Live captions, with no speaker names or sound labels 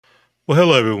Well,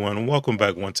 hello everyone, and welcome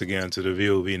back once again to the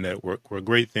VOV Network, where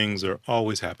great things are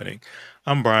always happening.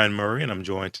 I'm Brian Murray, and I'm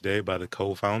joined today by the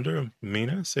co-founder,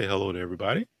 Mina. Say hello to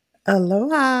everybody.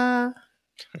 Aloha.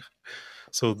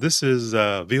 So this is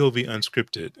VOV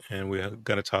Unscripted, and we're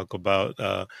going to talk about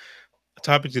a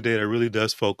topic today that really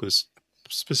does focus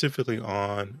specifically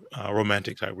on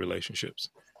romantic type relationships.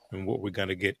 And what we're going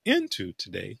to get into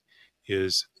today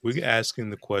is we're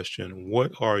asking the question,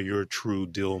 what are your true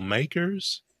deal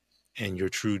makers and your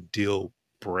true deal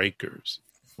breakers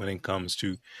when it comes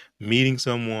to meeting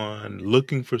someone,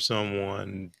 looking for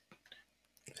someone,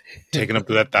 taking up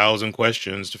to that thousand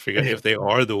questions to figure out if they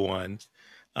are the ones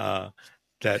uh,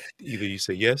 that either you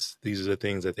say, yes, these are the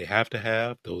things that they have to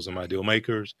have. Those are my deal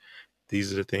makers.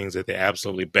 These are the things that they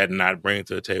absolutely better not bring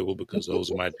to the table because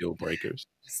those are my deal breakers.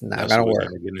 It's not That's gonna what we're work.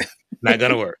 going to get into. Not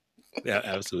going to work. Yeah,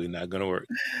 absolutely not going to work.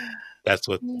 That's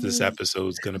what this Mm. episode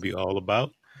is going to be all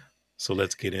about. So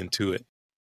let's get into it.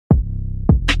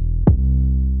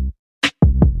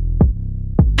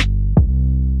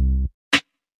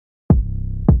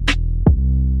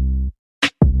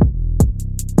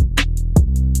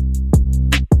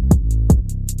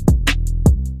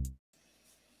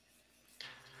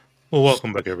 Well,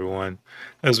 welcome back, everyone.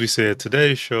 As we said,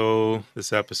 today's show,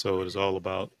 this episode is all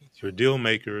about your deal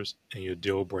makers and your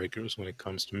deal breakers when it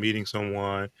comes to meeting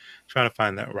someone, trying to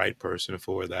find that right person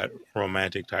for that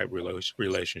romantic type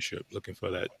relationship, looking for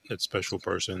that special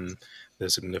person, the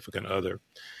significant other.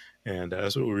 And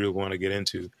that's what we really want to get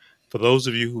into. For those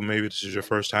of you who maybe this is your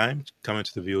first time coming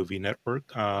to the VOV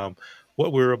network,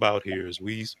 what we're about here is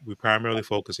we primarily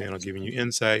focus in on giving you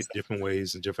insight, different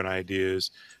ways and different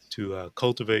ideas to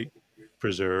cultivate,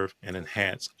 preserve, and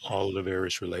enhance all of the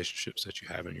various relationships that you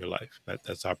have in your life.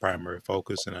 That's our primary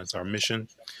focus, and that's our mission. And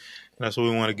that's what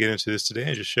we want to get into this today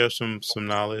and just share some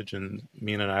knowledge. And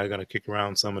Mina and I are going to kick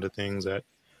around some of the things that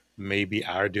maybe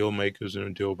our deal makers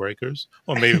and deal breakers,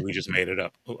 or maybe we just made it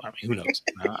up. I mean, who knows?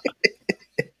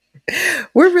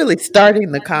 We're really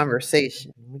starting the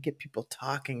conversation. We get people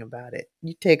talking about it.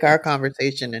 You take our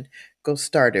conversation and go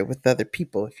start it with other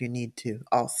people if you need to, Yeah,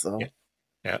 also.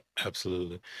 yeah,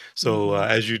 absolutely. So Mhm.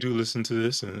 as you do listen to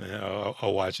this, and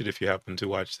I'll watch it if you happen to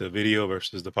watch the video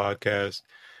versus the podcast.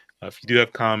 If you do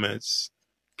have comments,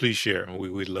 please share.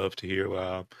 We'd love to hear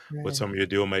what Right. some of your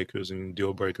deal makers and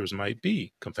deal breakers might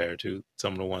be compared to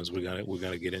some of the ones we're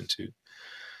gonna get into.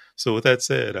 So with that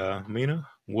said, Mina,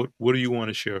 what do you want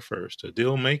to share first? A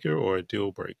deal maker or a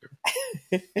deal breaker?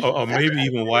 Or maybe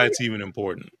even why it's even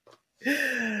important.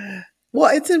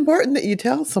 Well, it's important that you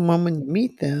tell someone when you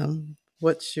meet them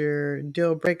what's your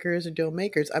deal breakers or deal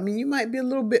makers. I mean, you might be a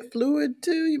little bit fluid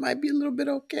too. You might be a little bit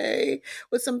okay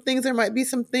with some things. There might be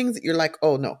some things that you're like,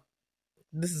 oh no,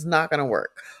 this is not going to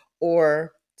work.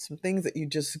 Or some things that you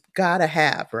just got to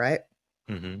have, right?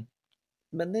 Mm-hmm.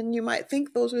 But then you might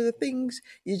think those are the things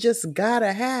you just got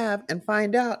to have and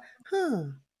find out, huh,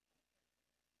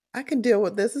 I can deal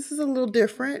with this. This is a little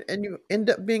different. And you end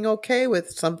up being okay with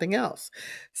something else.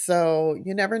 So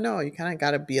you never know. You kind of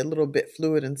got to be a little bit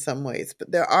fluid in some ways.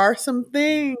 But there are some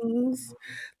things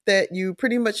that you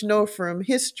pretty much know from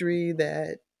history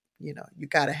that, you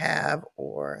got to have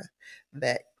or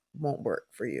that won't work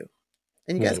for you.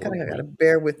 And you guys Won't kind work of for got to you.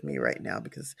 bear with me right now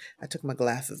because I took my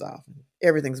glasses off and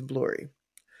everything's blurry.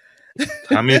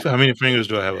 How many fingers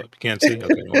do I have up? You can't see.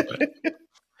 Okay, no, okay.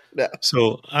 No.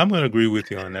 So I'm going to agree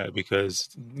with you on that because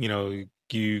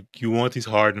you want these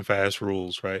hard and fast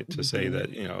rules, right? To say Mhm.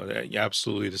 that that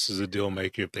absolutely this is a deal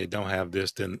maker. If they don't have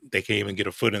this, then they can't even get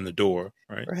a foot in the door,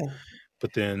 right? Right.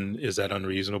 But then is that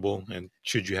unreasonable? And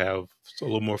should you have a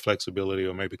little more flexibility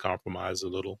or maybe compromise a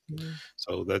little? Mhm.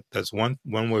 So that's one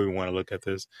way we want to look at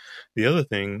this. The other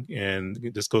thing, and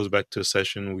this goes back to a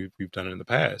session we've done in the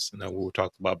past, and that we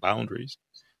talked about boundaries.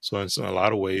 So in a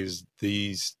lot of ways,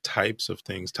 these types of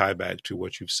things tie back to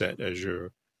what you've set as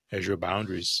your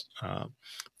boundaries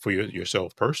for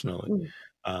yourself personally.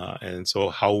 Mm. And so,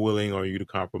 how willing are you to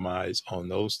compromise on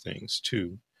those things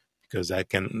too? Because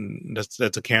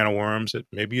that's a can of worms that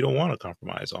maybe you don't want to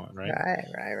compromise on, right? Right,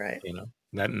 right, right.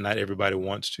 Not everybody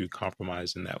wants to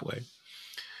compromise in that way.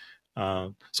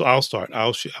 So I'll start.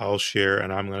 I'll share,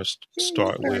 and I'm going to Yeah, you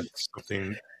start with first.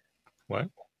 something. What?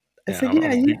 I Yeah, said, I'm yeah,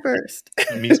 gonna you be first.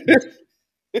 me speak.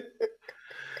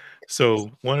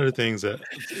 So one of the things that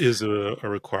is a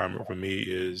requirement for me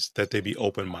is that they be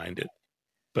open minded.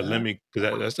 But let Uh-huh. me,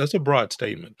 because that's a broad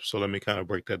statement. So let me kind of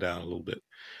break that down a little bit.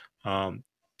 Um,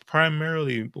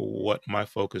 Primarily, what my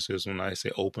focus is when I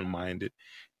say open minded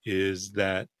is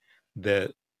that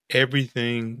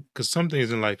everything, because some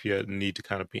things in life you need to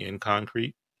kind of be in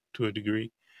concrete to a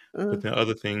degree. Uh-huh. But then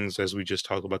other things, as we just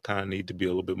talked about, kind of need to be a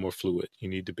little bit more fluid. You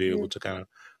need to be Yeah. able to kind of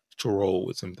to roll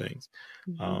with some things.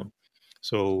 Mhm. Um,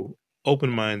 so open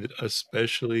minded,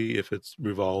 especially if it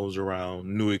revolves around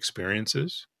new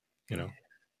experiences, you Yeah. know,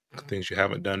 things you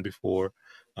haven't done before.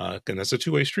 And that's a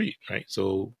two-way street, right?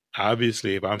 So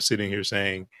obviously, if I'm sitting here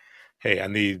saying, "Hey, I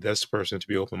need this person to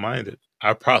be open-minded,"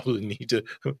 I probably need to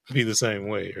be the same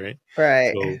way, right?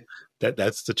 Right. So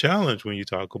that's the challenge when you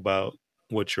talk about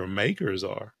what your makers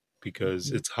are,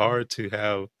 because Mhm. it's hard to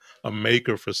have a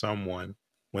maker for someone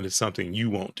when it's something you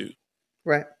won't do.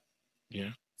 Right.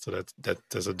 Yeah. So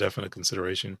that's a definite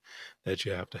consideration that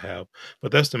you have to have.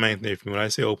 But that's the main thing for me. When I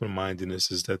say open mindedness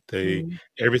is that they Mhm.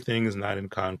 everything is not in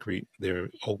concrete. They're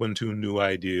open to new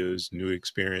ideas, new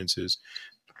experiences,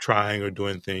 trying or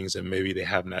doing things that maybe they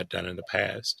have not done in the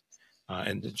past.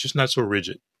 And it's just not so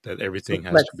rigid that So everything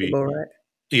has to be, flexible, right?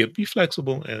 yeah, be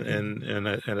flexible Mhm. and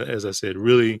as I said,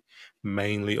 really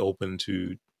mainly open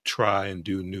to try and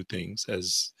do new things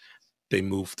as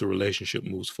the relationship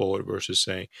moves forward versus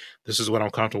saying, this is what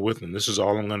I'm comfortable with and this is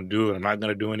all I'm going to do and I'm not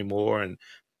going to do anymore. And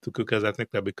because I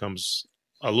think that becomes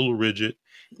a little rigid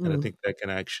and I Mm. think that can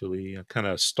actually kind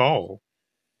of stall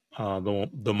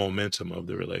the momentum of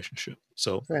the relationship.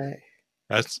 So Right.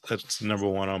 that's number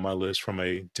one on my list from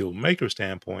a deal maker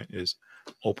standpoint is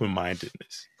open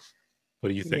mindedness. What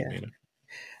do you think, Yeah. Nina?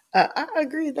 I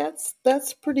agree. That's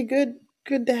pretty good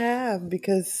to have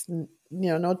because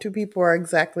no two people are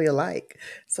exactly alike.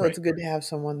 So it's Right, good to have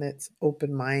someone that's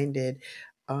open minded.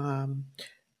 Um,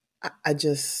 I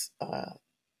just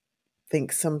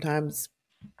think sometimes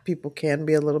people can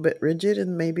be a little bit rigid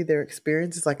and maybe their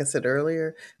experiences, like I said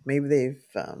earlier, maybe they've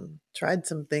tried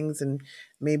some things and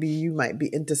maybe you might be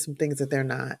into some things that they're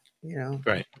not.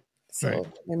 right, right.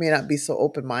 So they may not be so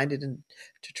open minded and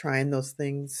to trying those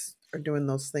things or doing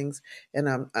those things. And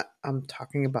I'm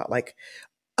talking about like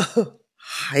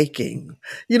hiking,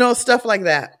 stuff like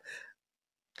that.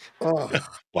 Oh,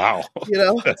 Wow. you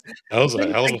know, that was a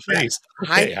things hell of like a that. face.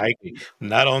 Okay, hiking. Hiking.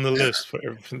 Not on the list for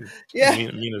Yeah,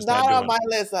 Mina's not not on doing my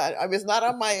list. I mean, it's not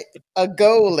on my a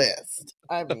go list.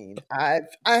 I mean, I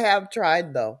have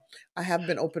tried though. I have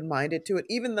been open minded to it,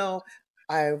 even though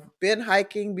I've been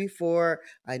hiking before.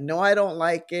 I know I don't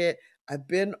like it. I've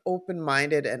been open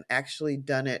minded and actually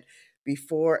done it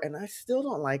before, and I still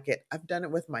don't like it. I've done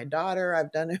it with my daughter.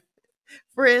 I've done it with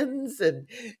friends and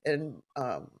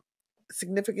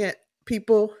significant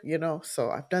people. So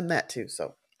I've done that too.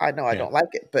 So I know I Yeah. don't like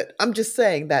it, but I'm just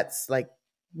saying that's like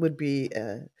would be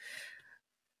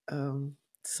um,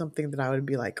 something that I would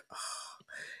be like,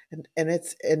 oh,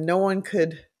 and no one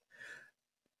could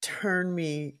turn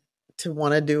me to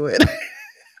want to do it.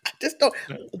 I just don't.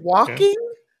 Okay. Walking,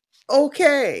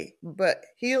 okay, but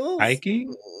heels, Hiking?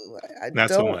 ooh, I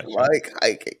Not so don't much, huh? like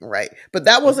hiking. Right, but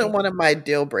that wasn't Okay. one of my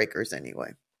deal breakers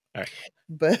anyway. All right.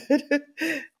 But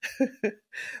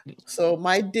so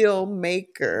my deal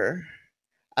maker,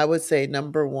 I would say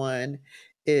number one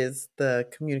is the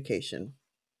communication,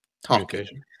 talking,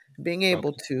 Communication. being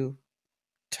able Okay. to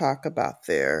talk about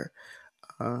their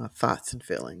thoughts and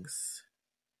feelings.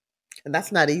 And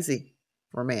that's not easy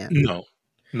for a man. No.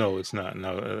 No, it's not.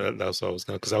 No, that's what I was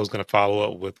gonna because I was gonna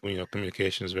follow up with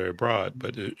communication is very broad,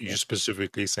 but Yeah, you're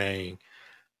specifically saying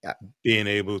yeah, being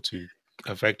able to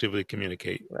effectively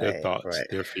communicate their right, thoughts, right,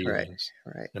 their right, feelings,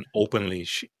 right. and openly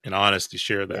and honestly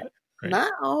share Yeah. that, right?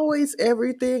 Not always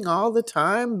everything all the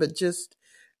time, but just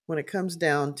when it comes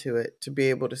down to it, to be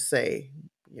able to say,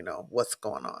 what's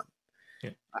going on.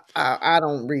 Yeah. I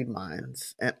don't read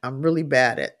minds, and I'm really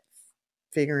bad at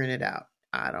figuring it out.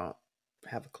 I don't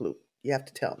have a clue. You have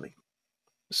to tell me.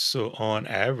 So on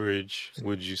average,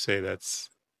 would you say that's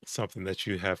something that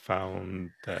you have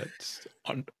found that's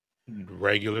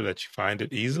regular, that you find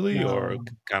it easily or No,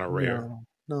 kind of rare? no,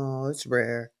 no, it's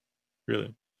rare.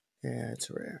 Really? Yeah, it's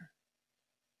rare.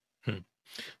 Hmm.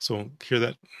 So hear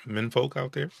that, men folk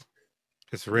out there?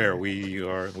 It's rare. Yeah, We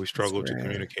it's struggle to rare.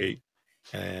 communicate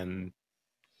and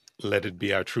let it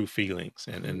be our true feelings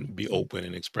and be Mhm, open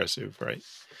and expressive, right?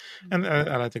 mhm. And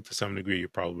I think to some degree you're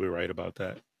probably right about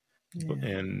that. Yeah.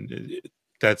 And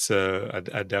that's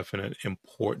a definite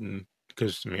important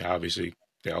because I mean obviously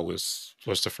they always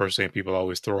what's the first thing people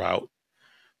always throw out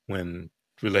when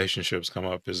relationships come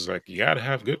up is like you got to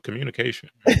have good communication,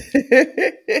 right?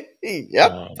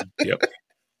 Yep. Yep,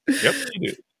 yep,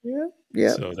 you do. Yep.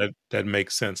 Yep. So that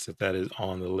makes sense that that is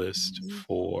on the list Mhm.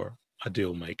 for a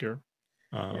deal maker.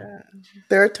 Um, Yeah.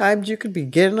 There are times you could be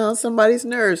getting on somebody's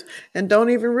nerves and don't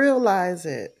even realize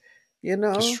it, you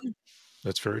that's know? true.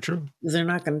 That's very true. 'Cause they're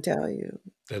not gonna tell you.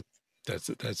 That that's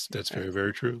Right. very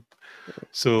very true.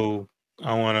 So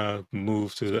I want to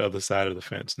move to the other side of the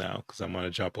fence now because I'm going to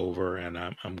jump over and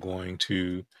I'm going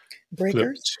to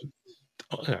flip. Breakers?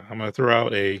 Oh, yeah, I'm going to throw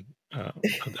out uh,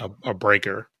 a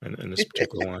breaker in this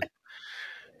particular one,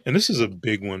 and this is a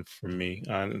big one for me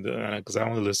because I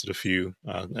only listed a few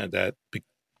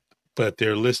but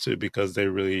they're listed because they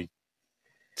really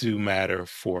do matter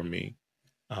for me.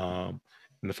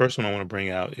 And the first one I want to bring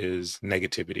out is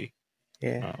negativity.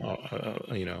 Yeah.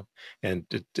 You know, and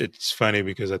it's funny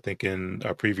because I think in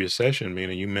our previous session,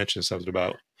 you mentioned something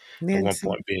about at one Nancy.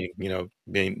 point being,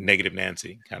 being negative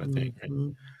Nancy kind of thing, right?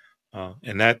 Mhm.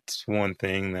 And that's one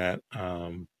thing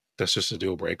that's just a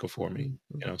deal breaker for me.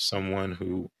 Mhm. Someone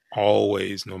who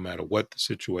always, no matter what the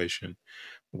situation,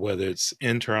 whether it's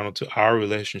internal to our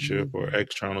relationship or Mhm.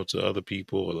 external to other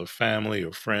people or the family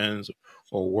or friends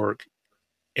or work,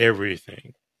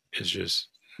 everything is just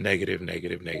negative,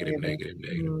 negative, negative, Negative. negative,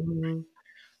 negative. Mhm.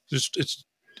 Just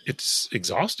it's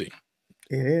exhausting.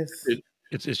 It is. It,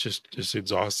 it's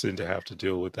exhausting to have to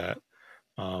deal with that.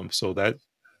 So that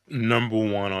number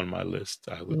one on my list,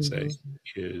 I would say, Mhm.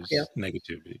 Yep. is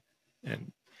negativity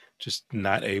and just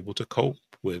not able to cope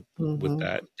with Mhm.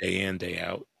 that day in day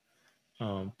out.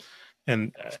 Um,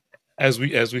 and as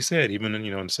we said, even in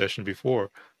the session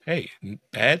before, hey,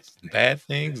 bad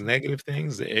things, negative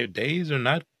things, days are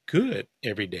not good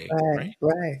every day, Right, right?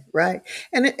 right, right.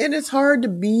 And it's hard to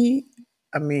be,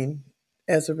 I mean,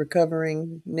 as a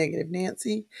recovering negative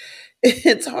Nancy,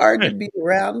 it's hard to Right. be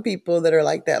around people that are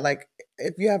like that. Like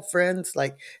if you have friends,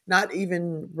 like not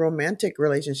even romantic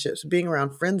relationships, being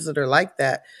around friends that are like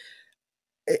that,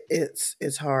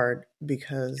 it's hard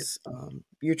because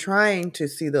you're trying to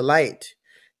see the light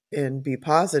and be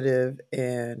positive,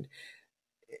 and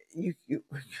you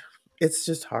it's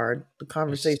just hard. The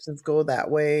It's, conversations go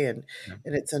that way, yeah.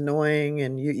 and it's annoying,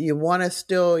 and you wanna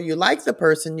still you like the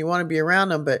person, you wanna be around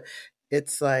them, but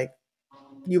it's like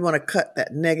you wanna cut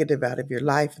that negative out of your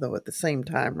life, though, at the same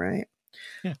time, right?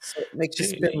 Yeah. So it makes you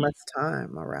spend Eh, less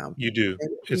time around You do.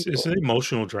 negative It's an people.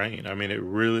 emotional drain. I mean,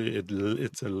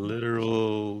 it's a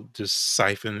literal just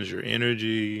siphons your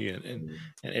energy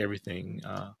Mm, and everything.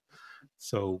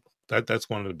 So that's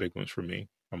one of the big ones for me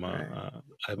from right,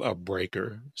 a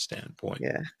breaker standpoint.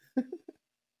 yeah.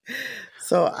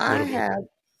 So What I about you? have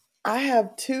I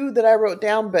have 2 that I wrote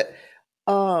down, but,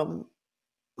 um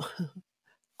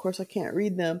course, I can't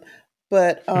read them,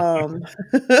 but,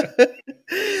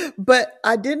 but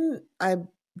I didn't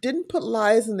put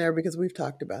lies in there because we've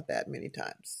talked about that many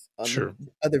times on the Sure.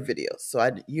 other videos. So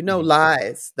Mhm.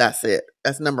 lies, that's it.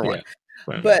 That's number 1. Yeah.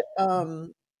 Well, yeah. But,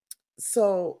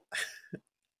 so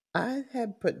I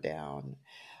had put down,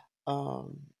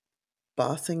 um,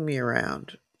 bossing me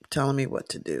around, telling me what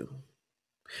to do.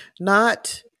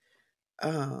 Not,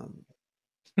 um,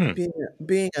 Hmm.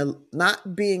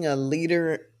 being a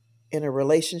leader in a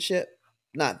relationship,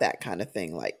 not that kind of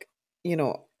thing. Like, you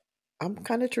know, I'm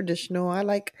kind of traditional. I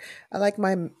like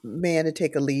my man to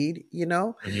take a lead, you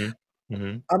know? Mhm.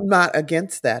 Mhm. I'm not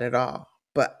against that at all.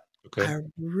 But Okay. I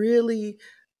really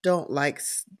don't like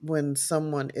when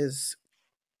someone is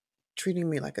treating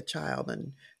me like a child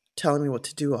and telling me what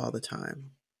to do all the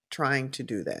time, trying to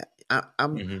do that.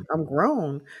 Mhm. I'm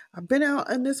grown. I've been out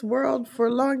in this world for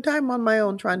a long time on my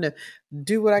own, trying to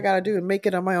do what I got to do and make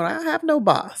it on my own. I have no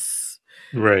boss.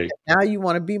 Right. Now you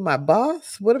want to be my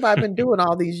boss? What have I been doing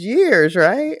all these years,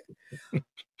 right?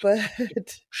 But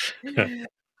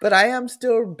but I am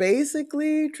still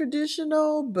basically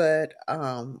traditional, but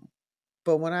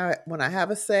when I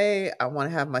have a say, I want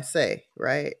to have my say,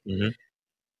 right? Mhm.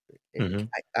 And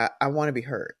Mhm. I want to be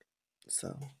heard.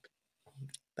 So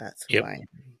that's who Yep. I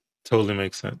am. Totally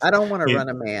makes sense. I don't want to Yeah. run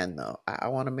a man though. I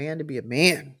want a man to be a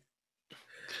man.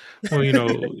 Well,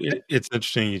 it's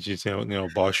interesting you say,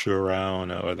 boss you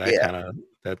around or Yeah,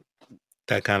 that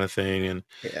that kind of thing, and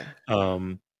yeah,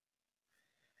 um,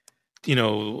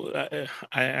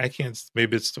 I can't.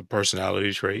 Maybe it's the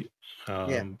personality trait.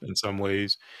 yeah, In some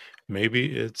ways,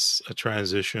 maybe it's a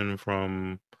transition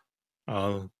from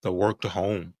the work to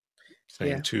home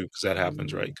thing yeah. too, because that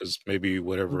happens, right? Mhm, Because maybe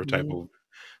whatever type mhm, of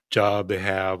job they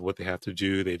have, what they have to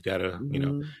do, they've got to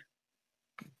mhm.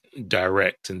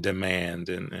 direct and demand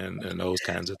and those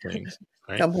kinds of things,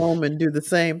 right? Come home and do the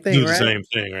same thing, Do the right? same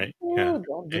thing, right? Yeah. Ooh,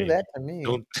 don't do Hey, that to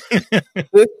me. don't.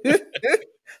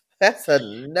 That's a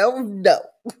no, no.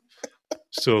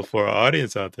 So for our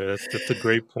audience out there, that's a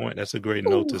great point. That's a great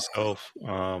note Ooh. to self,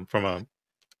 from a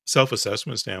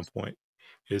self-assessment standpoint,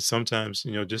 is sometimes,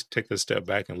 just take a step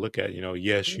back and look at,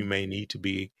 yes, you may need to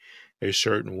be a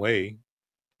certain way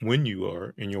when you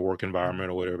are in your work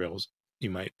environment or whatever else you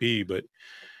might be, but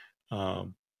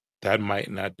um, that might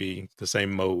not be the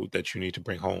same mode that you need to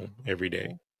bring home every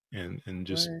day. and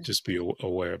Right. just be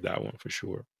aware of that one for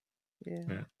sure. Yeah.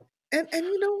 Yeah. And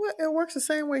you know what? It works the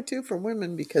same way too for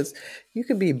women because you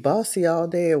can be bossy all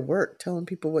day at work telling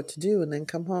people what to do and then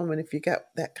come home and if you got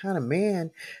that kind of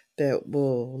man that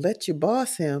will let you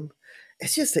boss him,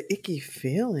 it's just an icky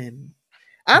feeling.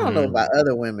 I don't know Mm, about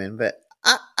other women, but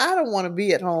I don't want to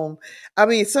be at home. I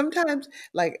mean, sometimes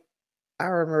like I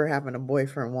remember having a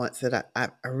boyfriend once that I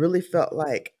really felt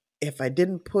like if I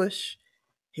didn't push,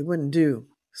 he wouldn't do.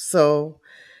 So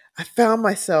I found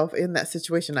myself in that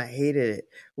situation. I hated it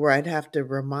where I'd have to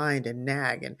remind and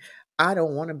nag. And I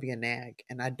don't want to be a nag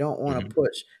and I don't want mhm. to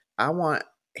push. I want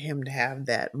him to have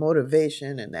that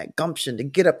motivation and that gumption to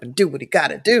get up and do what he got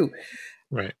to do.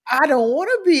 Right. I don't want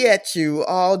to be at you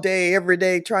all day, every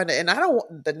day trying to, and I don't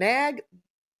want the nag.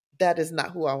 That is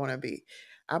not who I want to be.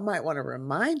 I might want to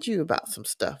remind you about some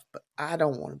stuff, but I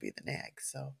don't want to be the nag.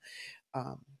 So,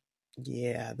 um,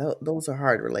 yeah, those are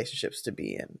hard relationships to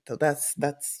be in. So that's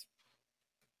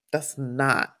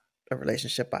not a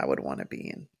relationship I would wanna be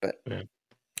in, Yeah.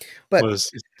 Well,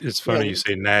 but it's yeah, funny you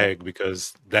say nag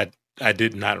because that I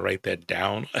did not write that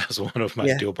down as one of my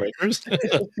yeah, deal breakers.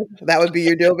 that would be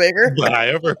your deal breaker? But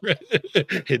however,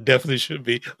 it definitely should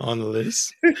be on the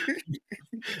list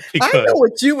I know because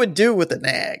what you would do with a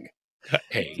nag.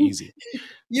 hey, easy.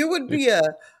 You would be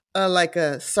like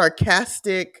a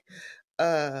sarcastic,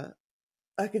 uh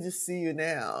I could just see you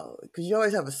now because you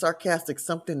always have a sarcastic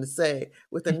something to say.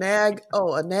 With a nag,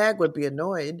 oh, a nag would be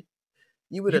annoyed.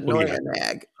 You would Well, annoy yeah, a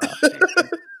nag.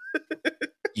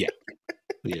 yeah,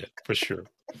 yeah, for sure,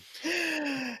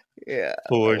 Yeah,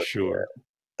 that for would be sure.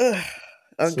 a ugh,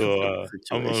 So uncomfortable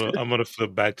situation. I'm gonna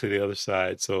flip back to the other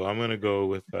side. So I'm gonna go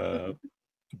with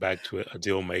back to a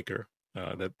deal maker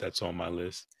that's on my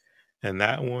list, and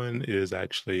that one is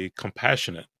actually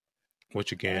compassionate,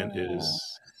 which again Ah,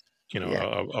 is yeah.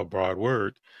 a broad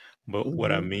word, but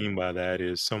what I Mhm, mean by that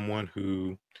is someone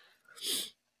who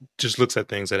just looks at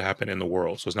things that happen in the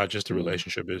world. So it's not just the mm,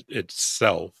 relationship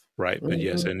itself, right? But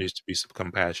yes, mhm, there needs to be some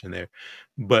compassion there.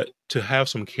 But to have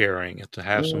some caring and to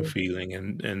have some mm, feeling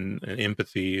and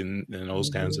empathy and those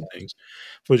kinds of mhm, things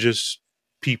for just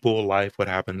people, life, what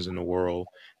happens in the world,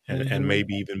 and mhm.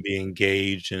 maybe even be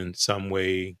engaged in some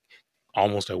way,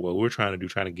 almost like what we're trying to do,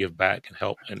 trying to give back and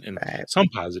help in Right. some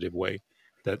positive way.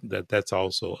 That's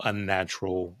also a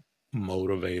natural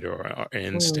motivator or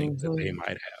instinct that they Mhm.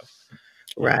 might have.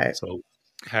 Right. So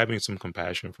having some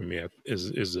compassion for me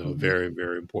is a Mhm. very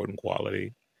very important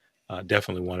quality.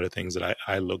 Definitely one of the things that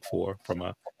I look for from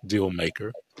a deal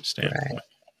maker Right. standpoint.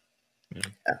 Yeah,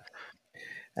 Yeah.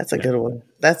 That's a yeah, good one.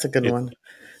 That's a good it, one.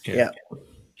 yeah, Yeah.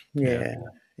 yeah. Yeah.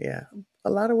 Yeah. A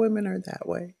lot of women are that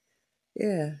way.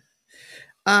 Yeah.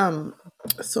 Um,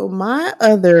 so my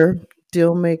other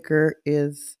deal maker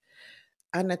is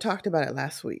and I talked about it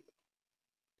last week,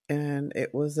 and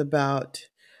it was about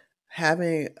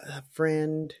having a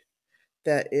friend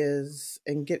that is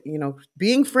and get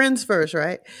being friends first,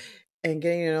 right? And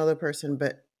getting to know the person,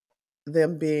 but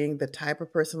them being the type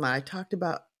of person that I talked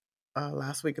about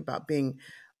last week about being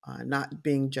not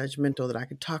being judgmental, that I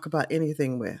could talk about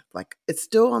anything with. Like it's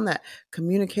still on that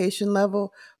communication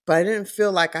level, but I didn't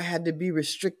feel like I had to be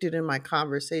restricted in my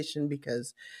conversation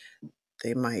because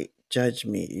they might judge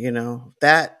me.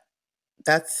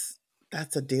 That's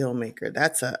that's a deal maker.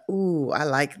 That's a ooh, I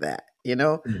like that. I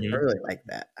Hmm. really like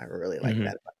that. I really like Hmm.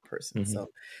 that about a person. Hmm.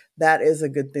 So that is a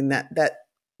good thing.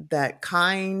 That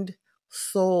kind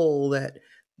soul that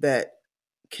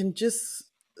can just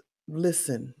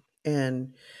listen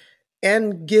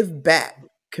and give back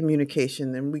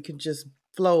communication, and we can just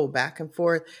flow back and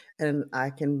forth, and I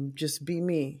can just be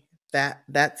me.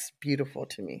 That's beautiful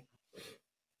to me.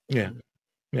 Yeah, Mm,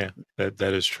 yeah. That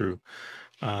is true.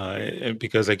 And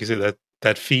because like you said,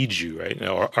 that feeds you, right?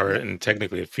 Or yeah, and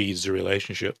technically it feeds the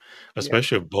relationship, yeah,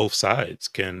 especially if both sides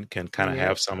can kind of yeah,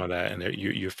 have some of that, and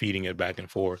you're feeding it back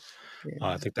and forth.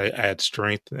 I yeah. think that adds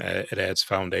strength. It adds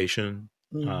foundation,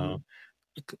 uh, Hmm.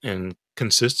 and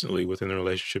consistently within the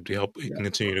relationship to help it Yeah. can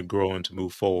continue to grow and to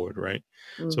move forward, right?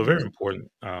 So very Hmm.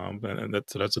 important. And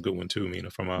that's a good one too.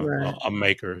 From Right. a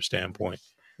maker standpoint,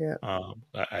 Yeah.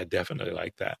 I definitely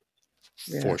like that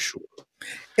Yeah. for sure.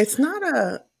 It's not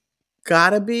a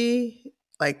gotta be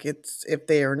like it's if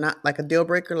they are not like a deal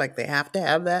breaker, like they have to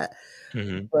have that.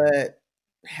 Hmm. But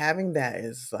having that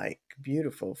is like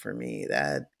beautiful for me.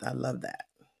 That I love that.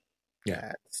 Yeah,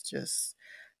 That's just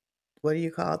what do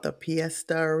you call it? The pièce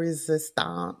de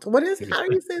résistance. What is how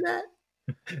do you say that?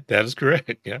 that is correct.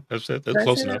 Yeah, that's it. That's Did I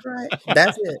close say that enough. right?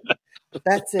 That's it.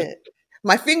 That's it.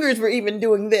 My fingers were even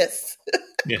doing this.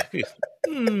 Yeah.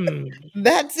 Hmm.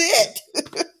 That's it.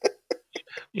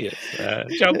 Yes,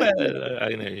 ciao bella.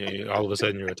 All of a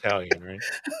sudden, you're Italian, right?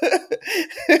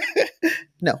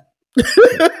 No.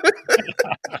 Yeah.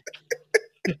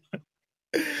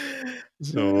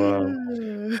 So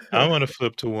I want to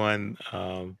flip to one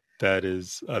that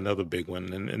is another big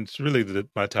one, and it's really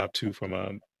my top two from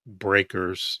a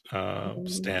breakers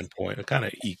standpoint, are kind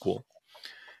of equal.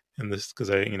 And this because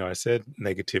I said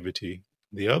negativity.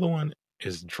 The other one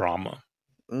is drama.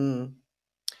 Mm,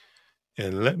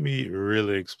 And let me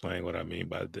really explain what I mean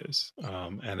by this.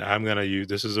 And I'm going to use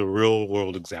this is a real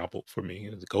world example for me.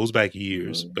 It goes back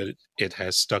years, mm, but it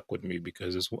has stuck with me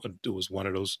because it was one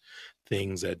of those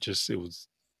things that it was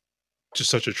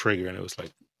just such a trigger. And it was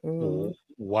like, mm,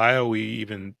 why are we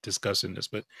even discussing this?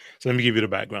 But so let me give you the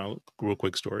background, real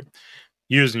quick story.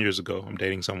 Years and years ago, I'm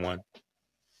dating someone.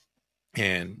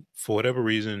 And for whatever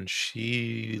reason,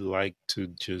 she liked to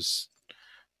just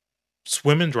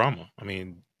swim in drama. I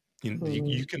mean,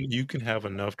 mm, you can have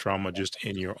enough drama just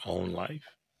in your own life,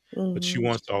 but she mhm,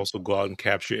 wants to also go out and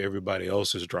capture everybody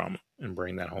else's drama and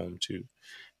bring that home too.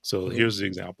 So mm, here's the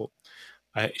example: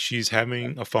 she's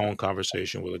having a phone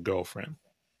conversation with a girlfriend.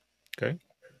 Okay,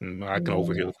 and I can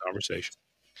overhear mm, the conversation,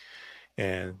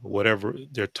 and whatever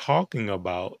they're talking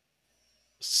about,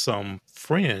 some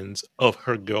friends of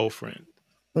her girlfriend,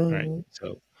 right? mhm.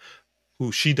 So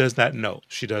who she does not know.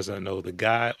 She doesn't know the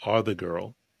guy or the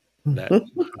girl that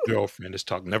her girlfriend is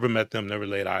talking. Never met them, never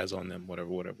laid eyes on them, whatever,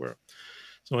 whatever.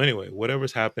 So anyway,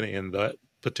 whatever's happening in that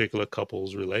particular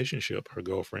couple's relationship, her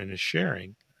girlfriend is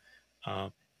sharing,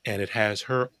 uh, and it has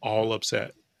her all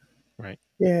upset, right?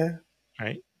 Yeah.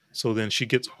 Right. So then she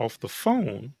gets off the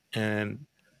phone and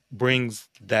brings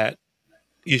that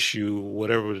issue,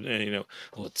 whatever, and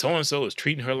well, so and so is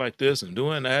treating her like this and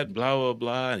doing that, blah blah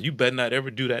blah. And you better not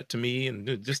ever do that to me, and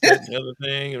just that and the other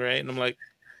thing, right? And I'm like,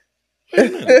 wait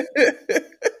a minute,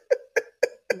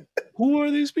 who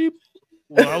are these people?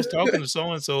 Well, I was talking to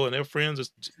so and so, and their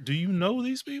friends. Do you know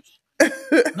these people?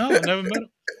 No, I never met them.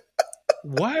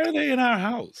 Why are they in our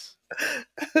house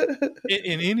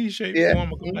in any shape, Yeah.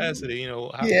 form, or Mhm. capacity?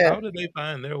 Yeah. How did they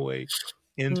find their way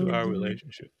into our Mhm,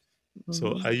 relationship?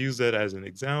 So I mhm. use that as an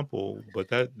example, but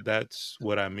that's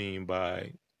what I mean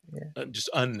by Yeah. just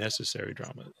unnecessary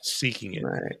drama, seeking it,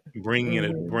 Right.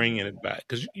 Mhm. bringing it back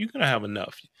because you're gonna have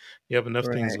enough. You have enough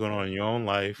things Right. going on in your own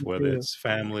life, You whether do. it's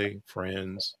family,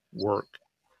 friends, work,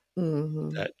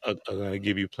 Mhm. that are gonna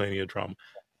give you plenty of drama.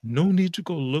 No need to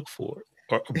go look for it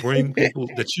or bring people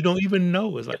that you don't even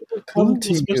know. It's like, It will come who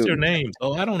to what's their you. names?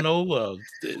 Oh, I don't know.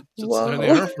 They're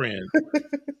Whoa. her friends.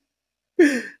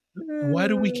 Why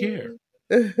do we care?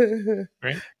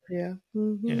 Right? Yeah.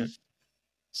 Yeah. Mhm.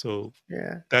 So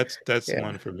Yeah. that's Yeah.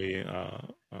 one for me.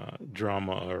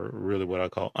 Drama or really what I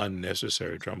call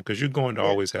unnecessary drama because you're going to Yeah.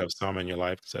 always have some in your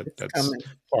life 'cause It's that's coming.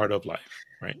 part of life,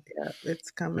 right? Yeah,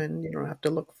 it's coming. You don't have to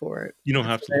look for it. You don't It's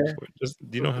have to look there. for it. Just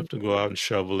you don't Mm-mm. have to go out and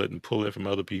shovel it and pull it from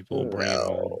other people and bring it No.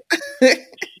 home.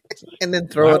 It's like, And then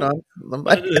throw why? it on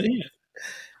somebody else. Yeah.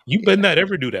 You better not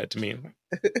ever do that to me. I'm like,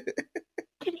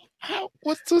 how?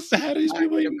 What's this? How do these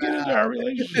people Talking even get into our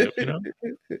relationship? about.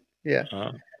 Yeah,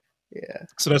 Uh, yeah.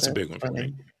 so that's a That's big one for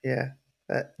funny. me. Yeah.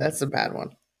 Yeah. That's a bad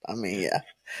one. I mean, yeah.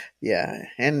 Yeah.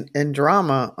 And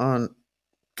drama on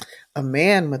a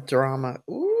man with drama.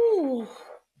 Ooh.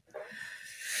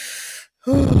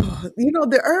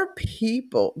 There are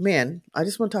people, men. I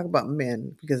just want to talk about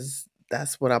men because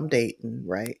that's what I'm dating,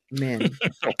 right? Men.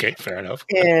 Okay, fair enough.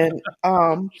 And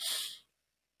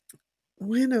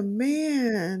when a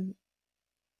man,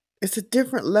 it's a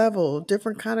different level,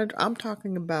 different kind of, I'm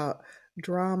talking about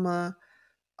drama,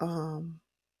 um,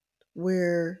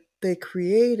 where they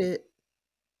create it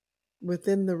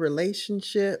within the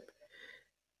relationship.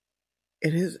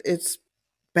 It's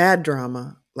bad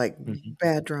drama, like Hmm.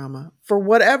 bad drama for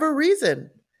whatever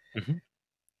reason. Hmm.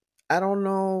 I don't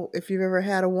know if you've ever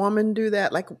had a woman do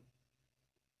that. Like,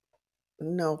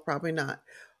 no, probably not.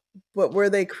 But where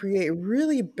they create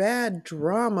really bad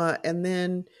drama and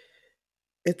then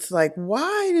it's like,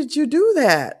 "Why did you do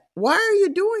that? Why are you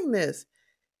doing this?"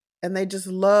 And they just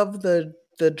love the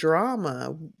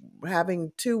drama,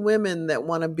 having 2 women that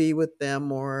wanna be with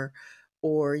them or,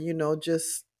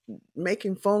 just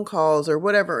making phone calls or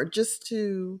whatever just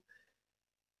to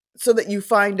so that you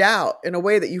find out in a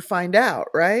way that you find out,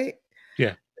 right?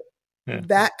 Yeah. Yeah.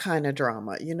 That kinda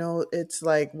drama, it's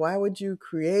like, why would you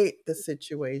create the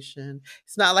situation?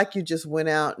 It's not like you just went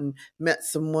out and met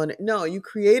someone. No, you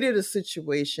created a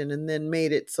situation and then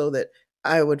made it so that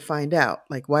I would find out.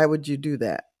 Like, why would you do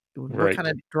that? What Right. kind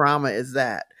of drama is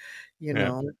that? You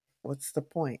Yeah. know, what's the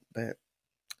point? But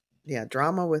yeah,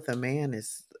 drama with a man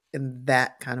is in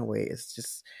that kind of way is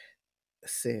just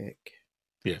sick.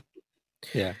 Yeah.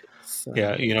 Yeah.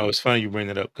 Yeah. So It's funny you bring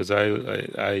that up because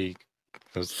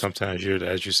 'cause sometimes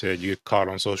as you said, you get caught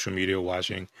on social media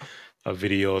watching a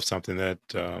video of something that,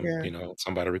 yeah,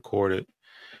 somebody recorded,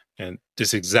 and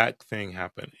this exact thing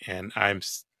happened. And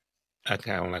I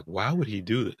kind of like, why would he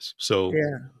do this? So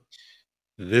yeah.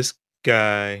 this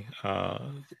guy,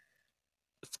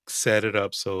 set it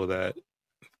up so that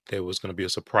there was going to be a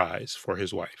surprise for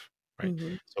his wife, right?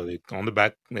 Mhm. So they're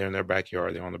in their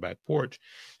backyard, they're on the back porch,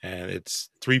 and it's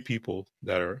three people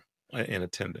that are in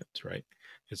attendance, right?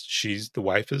 The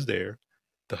wife is there,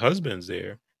 the husband's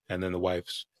there, and then the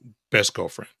wife's best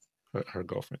girlfriend, her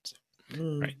girlfriend's there,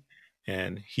 right? Mm.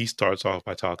 And he starts off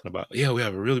by talking about, yeah, we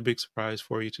have a really big surprise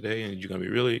for you today, and you're gonna be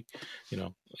really,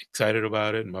 excited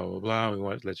about it, and blah blah blah. We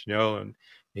want to let you know, and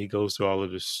he goes through all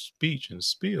of this speech and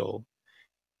spiel,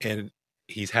 and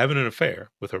he's having an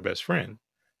affair with her best friend,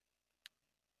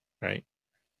 right?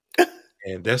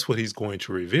 And that's what he's going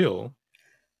to reveal.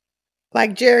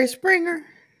 Like Jerry Springer,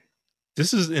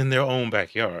 This is in their own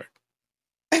backyard.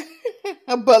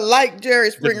 but like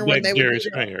Jerry Springer when Like they would Jerry do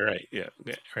that. Springer, right? Yeah,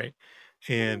 yeah, right.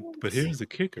 And but What? here's the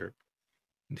kicker.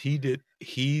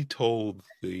 He told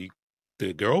the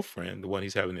girlfriend, the one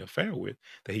he's having the affair with,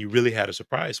 that he really had a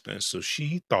surprise plan. So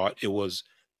she thought it was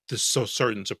this so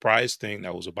certain surprise thing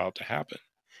that was about to happen.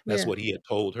 That's Yeah. what he had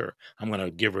told her. I'm gonna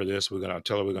give her this. We're gonna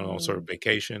tell her we're gonna go on sort of Mm.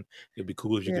 vacation. It'd be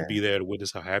cool if you could Yeah. be there to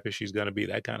witness how happy she's gonna be,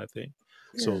 that kind of thing.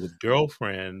 So Yeah. the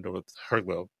girlfriend, or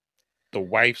the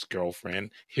wife's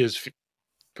girlfriend,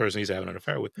 person he's having an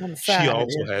affair with, On the she side,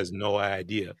 also yeah. has no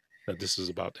idea that this is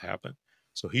about to happen.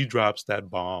 So he drops that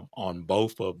bomb on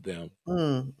both of them.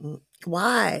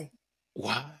 Why?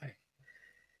 Why?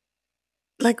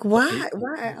 Like, Why? why?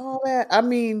 Why all that? I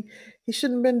mean, he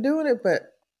shouldn't have been doing it, but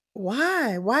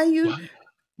why? Why?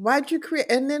 Why'd you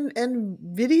create and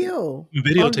video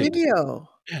on Videotape it. video?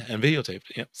 Yeah, and videotape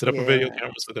it. Yeah. Set up a Yeah, video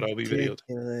camera so that all be videotaped.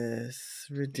 ridiculous,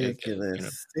 And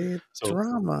ridiculous. so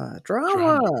Drama,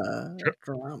 drama. drama, Dra-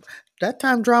 drama. That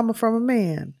time drama from a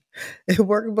man. It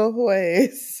worked both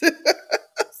ways.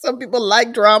 Some people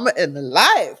like drama in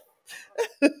life.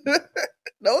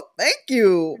 No, thank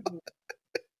you.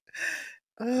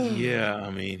 Yeah, Oh, I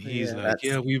mean, he's yeah, like,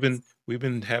 yeah, that's we've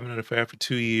been having an affair for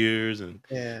 2 years, and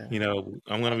yeah.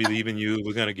 I'm gonna be leaving you.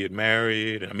 We're gonna get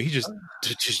married. I mean, he just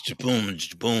boom,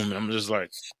 boom, and I'm just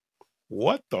like,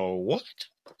 what the what?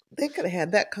 They could have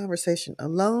had that conversation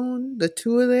alone, the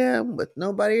two of them, with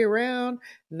nobody around,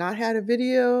 not had a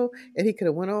video, and he could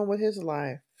have went on with his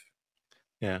life.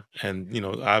 Yeah, and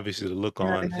obviously the look Had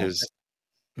to on happen. his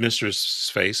mistress'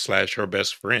 face slash her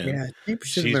best friend, Yeah, she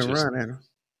should have she's been just running.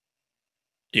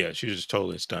 yeah, she's just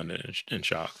totally stunned and in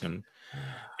shock, and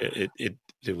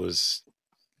it was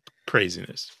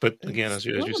craziness. But again, It's as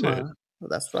you said, drama. Well,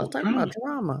 that's what I was for talking about, drama,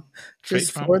 drama. straight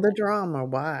Just drama, for the drama.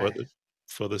 for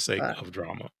Why? the sake Why? of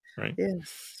drama, right?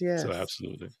 Yes, So yes,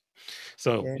 absolutely.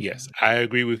 So yeah, yes, I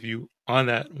agree with you on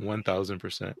that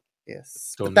 1,000%.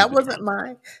 yes. Don't But need that the drama. wasn't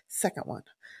my second one.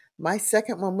 My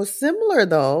second one was similar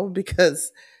though,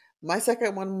 because my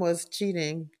second one was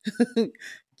cheating.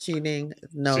 Cheating,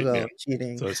 no See, yeah. go,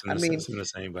 cheating. So I mean, it's in the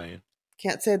same vein.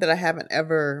 can't say that I haven't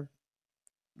ever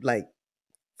like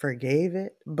forgave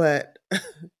it, but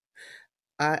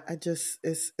I just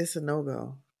it's a no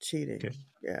go. Okay. Cheating.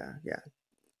 Yeah, yeah.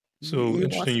 So You want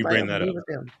interesting you somebody bring else, that be up. with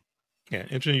them. Yeah,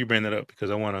 interesting you bring that up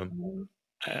because I want Mhm.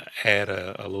 to add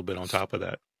a little bit on top of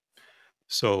that.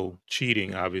 So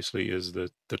cheating obviously is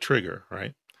the trigger,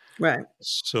 right? Right.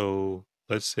 So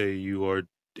let's say you are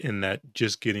in that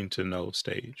just getting to know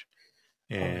stage,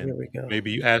 Oh, here and we go.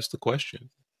 maybe you ask the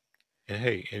question, and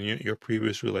hey, in your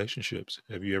previous relationships,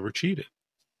 have you ever cheated,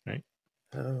 right?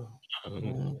 Oh. Um,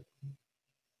 Mm.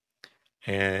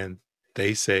 and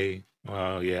they say,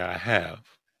 well, yeah, I have.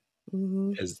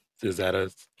 Mhm. Is that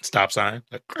a stop sign?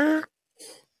 Like, "Grr."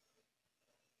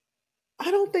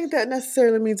 I don't think that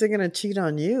necessarily means they're gonna cheat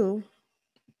on you.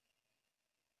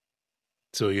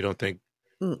 So you don't think,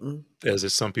 Mm-mm. as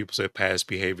if some people say, past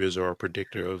behaviors are a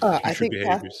predictor of I future think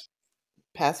behaviors?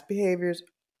 past behaviors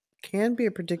can be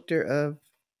a predictor of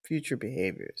future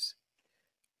behaviors.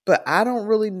 But I don't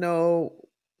really know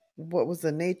what was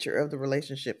the nature of the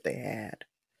relationship they had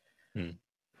Hmm.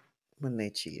 when they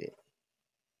cheated.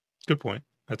 Good point.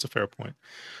 That's a fair point.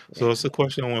 So it's Yeah. a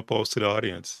question I want to pose to the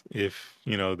audience. If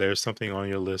there's something on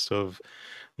your list of,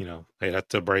 hey,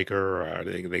 that's a breaker, or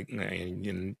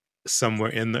and somewhere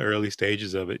in the early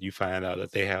stages of it, you find out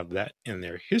that they have that in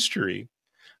their history.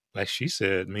 Like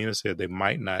Mina said, it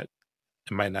might not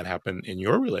happen in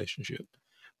your relationship,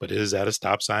 but is that a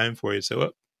stop sign for you?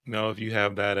 So, well, if you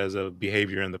have that as a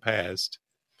behavior in the past,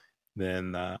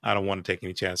 then I don't want to take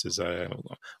any chances. I'm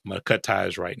going to cut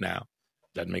ties right now.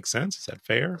 that make sense? Is that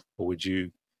fair? Or would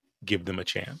you give them a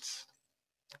chance?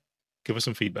 Give us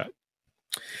some feedback.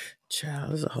 Child,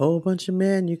 there's a whole bunch of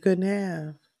men you couldn't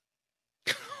have.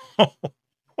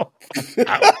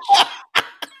 Ouch.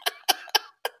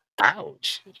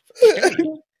 Ouch. Okay.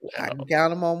 I Well, can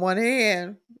count them on one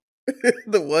hand.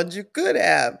 The ones you could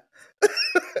have.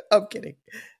 I'm kidding.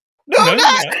 No, no, I'm you're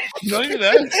not. not. No, you're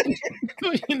not.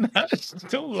 No, you're not.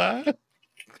 Don't lie.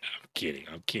 I'm kidding.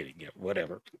 I'm kidding. Yeah,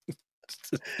 whatever.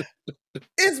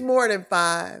 It's more than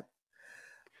 5.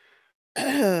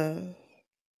 It's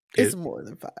It, more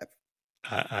than 5.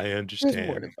 I It's more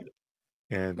understand. than 5.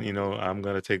 And, I'm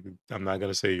not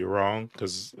going to say you're wrong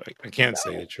because I can't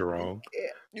say No, that you're you wrong.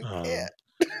 can't. You Um, can't.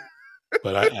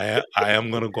 but I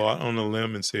am going to go out on a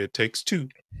limb and say it takes 2.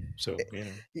 So,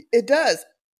 It does.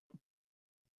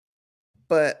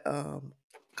 But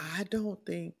I don't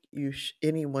think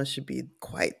anyone should be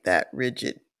quite that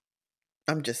rigid.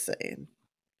 I'm just saying.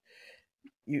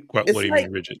 what do you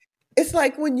mean rigid? It's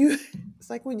like when you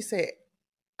say,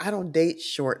 I don't date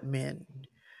short men.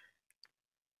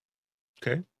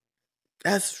 Okay.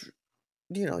 That's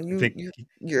I think,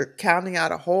 you're counting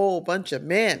out a whole bunch of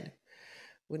men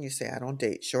when you say I don't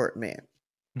date short men.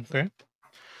 okay.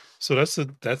 So that's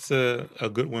a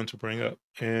good one to bring up.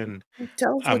 And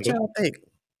Tell us I'm what go- y'all think.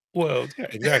 well, yeah,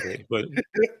 exactly. But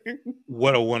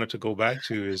what I wanted to go back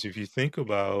to is if you think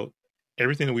about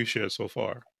everything that we've shared so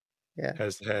far Yeah.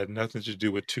 has had nothing to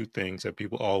do with 2 things that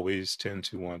people always tend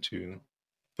to want to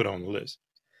put on the list.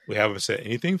 We haven't said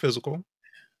anything physical,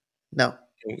 No.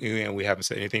 and we haven't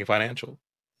said anything financial,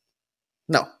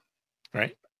 No.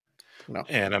 right? No.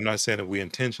 And I'm not saying that we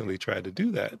intentionally tried to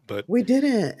do that, but We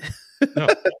didn't. no,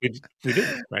 we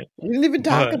didn't, right? We didn't even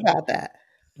talk But about that.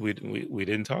 we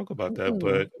didn't talk about that, Mm-mm.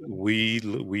 but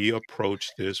we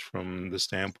approached this from the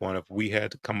standpoint of we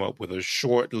had to come up with a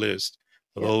short list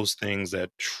of Yeah. those things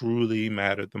that truly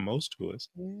mattered the most to us,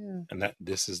 Yeah. and that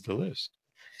this is the list.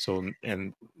 So,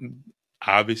 and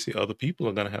obviously, other people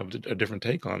are going to have a different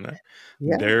take on that.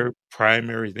 Yeah. Their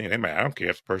primary thing, I don't care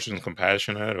if the person's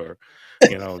compassionate or,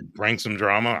 bring some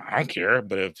drama. I don't care.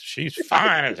 But if she's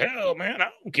fine as hell, man, I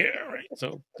don't care, right?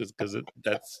 So, because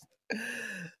that's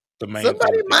the main thing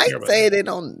Somebody that they might care about.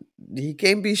 say he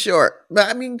can't be short. But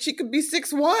I mean, she could be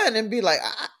 6'1" and be like,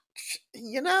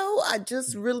 I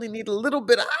just really need a little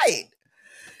bit of height.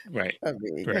 Right, I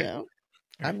mean, right, I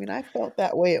right. mean, I felt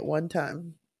that way at one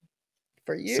time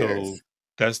for So years.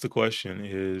 that's the question: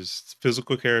 is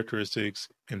physical characteristics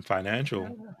and financial,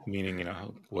 Yeah. meaning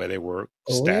where they work,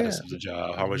 Oh yeah. status of the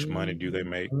job, how much money do they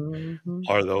make? Mm-hmm.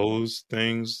 Are those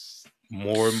things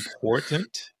more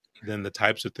important than the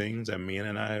types of things that Mia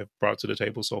and I have brought to the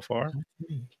table so far?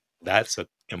 That's an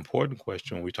important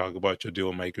question when we talk about your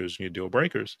deal makers and your deal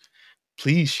breakers.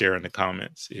 Please share in the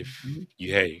comments if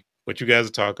what you guys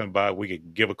are talking about, we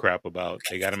could give a crap about.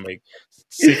 They got to make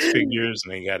 6 figures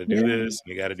and they got to do Yeah, this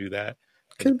and they got to do that.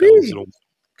 could Those be. little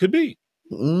could be.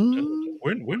 Mm.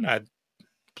 We're not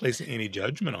placing any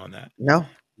judgment on that. No.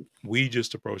 We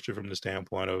just approached it from the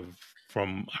standpoint of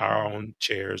from our own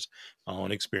chairs, our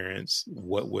own experience,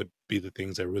 what would be the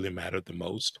things that really mattered the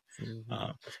most. Mm-hmm.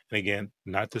 And again,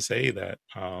 not to say that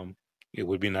it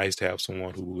would be nice to have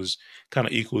someone who was kind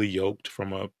of equally yoked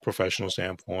from a professional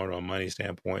standpoint or a money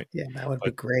standpoint, Yeah, that would be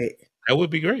but great. that would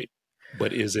be great.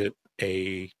 But is it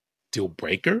a deal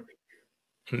breaker?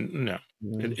 No,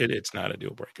 Mm. it's not a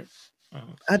deal breaker.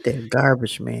 I did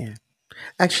Garbage Man.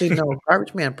 Actually, no,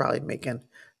 Garbage Man probably making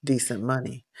decent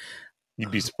money. You'd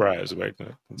be surprised, right?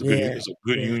 Yeah, It's a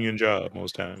good yeah, union job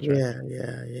most times, right?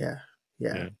 yeah.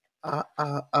 Yeah,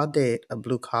 I'll date a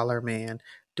blue collar man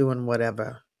doing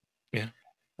whatever. yeah.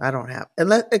 I don't have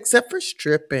unless except for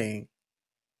stripping.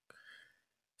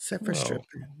 Except for Well, stripping.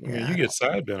 I mean, Yeah, you I get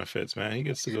side benefits, man. He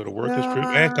gets to go to work and strip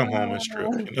and come home and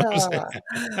strip. don't. You know what I'm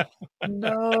saying?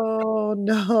 No,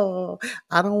 no.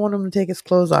 I don't want him to take his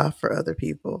clothes off for other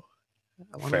people.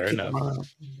 I want him to Fair keep them enough.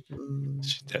 on.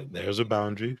 Mm, There's a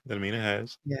boundary that Amina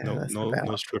has. yeah, No, that's no, about.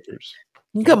 no strippers.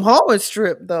 You Right. come home and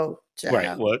strip though, Right.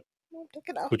 child. What? Take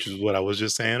it off. Which is what I was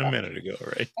just Take saying it a off. minute ago,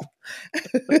 right?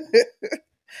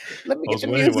 Let me I get was the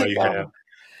wondering why music on.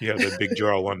 you have that big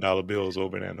jar of $1 bills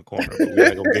over there in the corner, but we're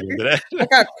not gonna get into I that.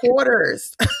 got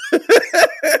quarters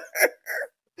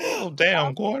Oh,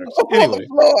 damn quarters. on the Anyway,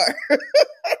 floor.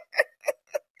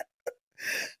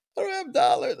 I don't have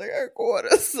dollars. I got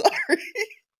quarters. Sorry.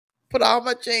 Put all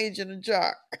my change in a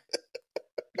jar.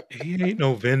 he ain't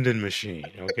no vending machine.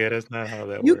 Okay, that's not how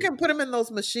that You works. can put them in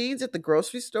those machines at the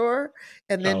grocery store,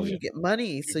 and then Oh you yeah, get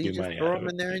money. you So you get just money throw out of them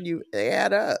it. in there, Yeah, and they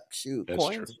add up. Shoot, that's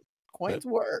true. coins That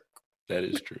work. that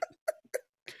is true.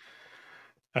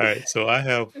 All right, so I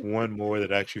have one more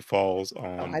that actually falls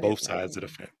Oh, on I both didn't write sides of the any.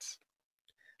 fence.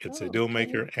 It's a Oh, deal okay.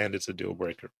 maker and it's a deal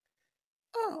breaker.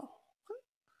 Oh,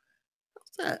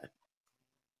 what's that?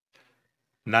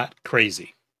 Not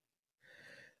crazy.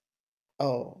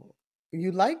 Oh,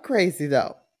 you like crazy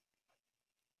though.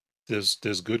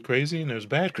 There's good crazy and there's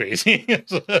bad crazy.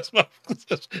 So that's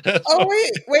Oh, my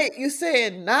wait. You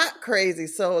saying not crazy,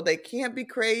 so they can't be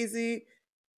crazy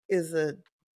is a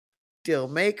deal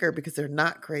maker because they're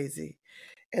not crazy,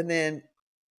 and then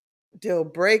deal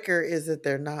breaker is that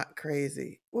they're not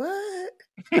crazy. What?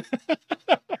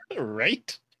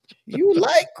 right. You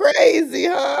like crazy,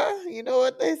 huh? You know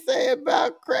what they say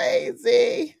about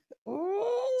crazy.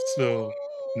 Ooh. So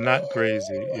not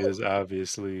crazy is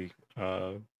obviously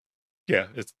yeah,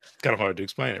 it's kind of hard to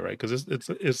explain it, right? Because it's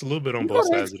a little bit on You both gonna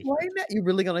sides of the explain fence. that? You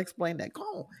really gonna explain that? Go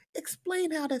on.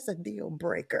 Explain how that's a deal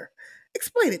breaker.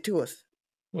 Explain it to us.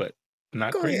 What?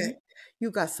 Not Go ahead. crazy?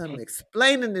 You got some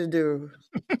explaining to do.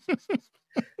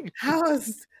 How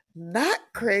is not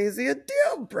crazy a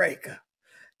deal breaker?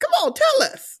 Come on, tell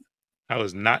us. I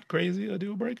was not crazy a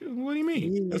deal breaker? What do you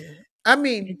mean? Yeah. I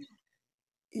mean,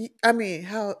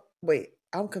 how wait,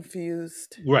 I'm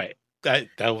confused. Right. That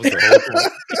was the whole point.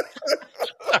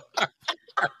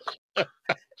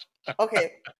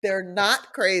 Okay, they're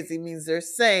not crazy means they're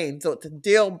sane. So it's a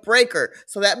deal breaker.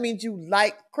 So that means you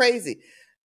like crazy.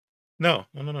 No,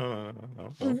 no, no, no, no, no,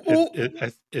 no, no. Ooh,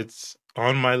 It's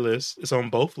on my list. It's on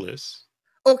both lists,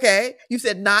 okay, you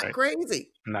said not right?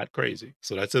 crazy. Not crazy.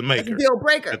 So that's a That's a maker. deal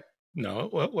breaker. That, no,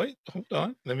 well, wait, hold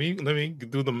on. Let me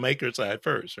do the maker side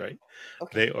first, right?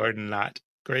 Okay. They are not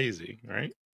crazy,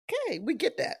 right? Okay, we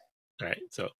get that. Right.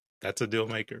 So that's a deal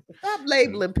maker. Stop And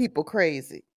labeling people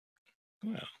crazy.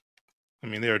 well, I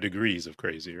mean, there are degrees of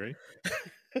crazy, right?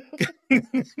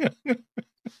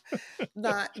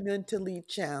 Not mentally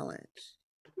challenged.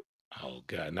 Oh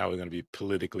God, now we're gonna be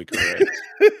politically correct.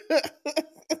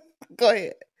 Go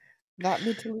ahead. Not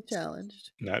mentally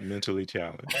challenged. Not mentally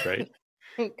challenged, right?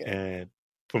 Okay. And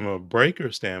from a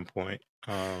breaker standpoint,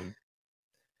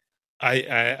 I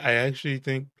actually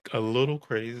think a little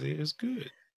crazy is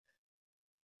good.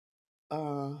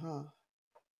 Uh-huh.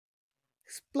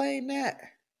 Explain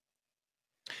that.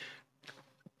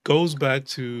 Goes back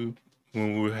to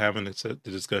when we were having the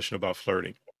discussion about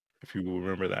flirting, if you will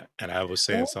remember that. And I was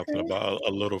saying something Okay. about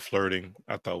a little flirting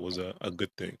I thought was a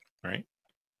good thing, right?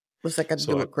 What's that got to do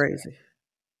So I, with crazy?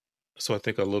 so I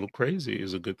think a little crazy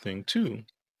is a good thing too,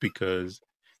 because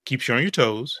keeps you on your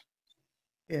toes,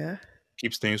 Yeah.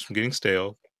 keeps things from getting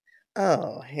stale.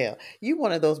 Oh hell. You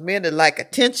one of those men that like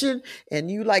attention and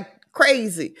you like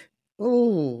crazy.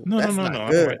 Ooh, No, no, that's no, not no.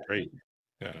 I don't good. like crazy.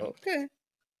 Yeah. Okay.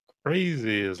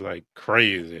 Crazy is like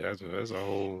crazy. That's a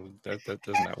whole that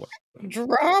does not work.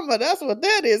 Drama, that's what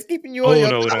that is, keeping you on Oh your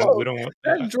no, we toes. don't want.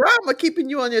 That drama keeping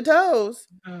you on your toes.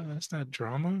 That's not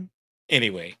drama.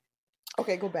 Anyway,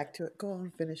 Okay, go back to it. Go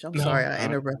on, finish. I'm sorry no, I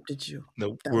interrupted you.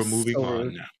 no. That We're was moving so on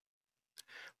rude. now.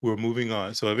 We're moving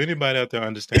on. So if anybody out there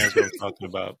understands what I'm talking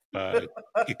about,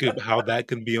 it could how that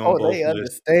can be on Oh, both they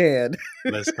lists. understand.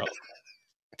 Let's talk.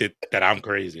 That I'm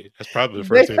crazy. That's probably the They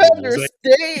first thing they're gonna say.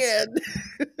 understand.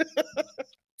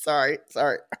 Sorry.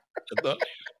 No,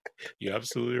 you're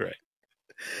absolutely right.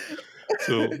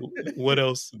 So, what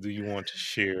else do you want to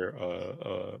share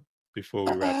before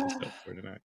we wrap this Uh, up for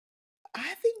tonight?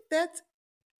 I think that's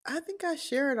I think I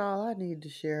shared all I need to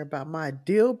share about my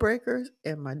deal breakers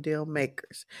and my deal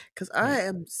makers because Mm. I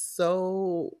am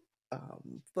so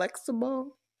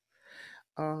flexible,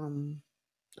 um,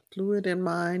 fluid in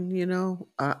mind.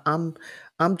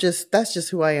 I'm just that's just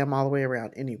who I am all the way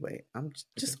around. Anyway, I'm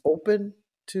Okay. just open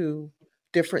to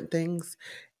different things,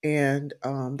 and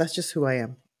that's just who I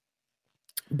am.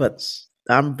 But S-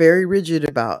 I'm very rigid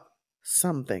about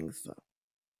some things. Though.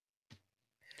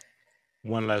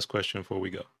 One last question before we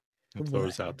go. I'll throw What?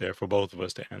 this out there for both of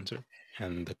us to answer.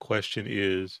 And the question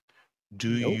is, do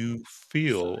Nope. you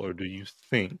feel or do you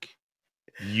think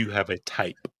you have a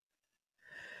type?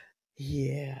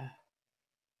 Yeah.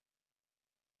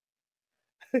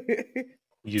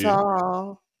 You do?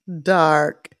 Tall,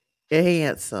 dark, and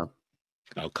handsome.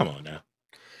 Oh, come on now.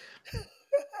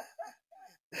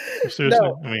 Seriously?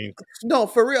 No, I mean, no,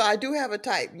 for real. I do have a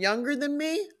type. Younger than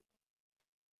me?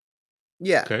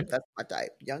 Yeah, okay. that's my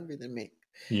type. Younger than me.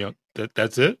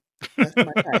 That's it? That's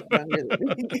my type. Younger than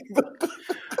me.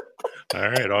 All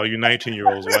right, all you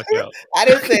 19-year-olds, watch out. I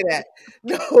didn't say that.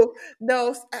 No,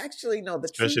 no. Actually, no. The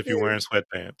truth Especially if you're wearing is,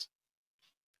 sweatpants.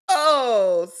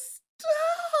 oh,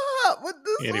 stop with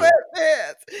the Anyway,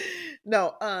 sweatpants.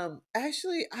 No,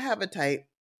 actually, I have a type.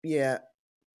 Yeah,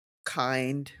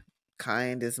 kind,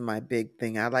 Kind is my big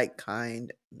thing. I like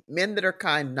kind men that are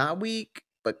kind, not weak,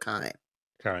 but kind.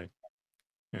 Kind.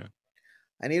 Yeah.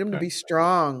 I need them to Okay. be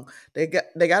strong. They got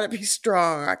to be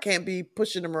strong. I can't be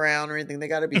pushing them around or anything. They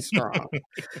got to be strong.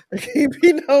 There can't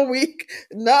be no weak.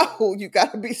 No, you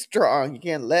got to be strong. You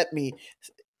can't let me.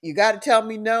 You got to tell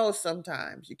me no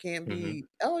sometimes. You can't Hmm. be,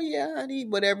 oh, yeah, I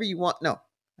need whatever you want. No,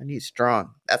 I need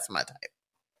strong. That's my type.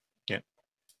 Yeah.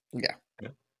 Yeah, Yeah.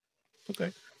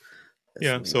 Okay. that's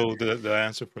Yeah. me. So the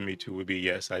answer for me too would be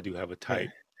yes, I do have a Yeah. type.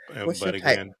 What's your But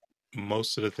type? again,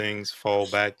 most of the things fall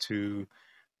back to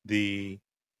the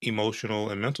emotional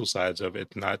and mental sides of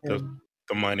it, not the Um,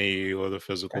 money or the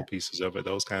physical right. pieces of it,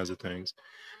 those kinds of things.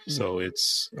 Yeah. So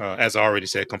it's as I already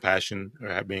said, compassion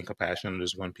or being compassionate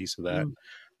is one piece of that. Mm,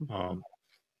 mhm. Um,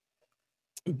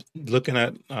 looking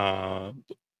at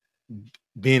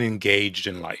being engaged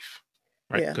in life,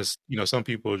 right? Yeah. Because some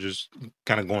people are just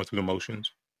kind of going through the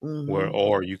motions, where Mhm.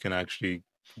 or you can actually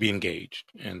be engaged.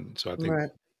 And so I think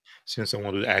Right. since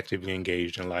someone who's actively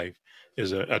engaged in life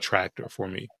is a attractor for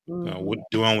me. Mhm.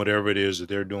 Doing whatever it is that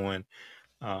they're doing,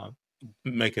 uh,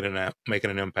 making an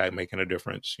impact, making a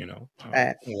difference.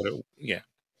 Right. Yeah,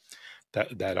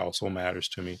 that also matters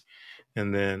to me.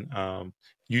 And then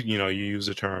you use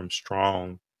the term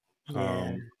strong.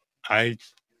 Yeah. Um, I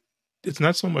It's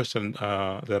not so much that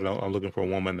I'm looking for a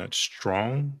woman that's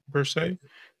strong per se,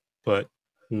 but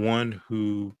one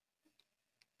who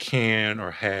can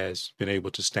or has been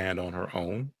able to stand on her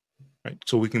own, right?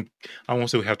 So we can, I won't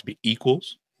say we have to be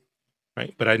equals,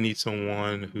 right? But I need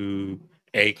someone who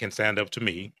a can stand up to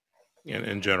me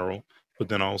in general, but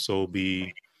then also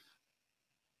be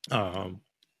um,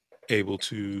 able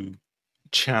to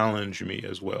challenge me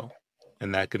as well,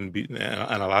 and that can be,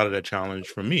 and a lot of that challenge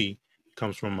for me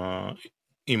comes from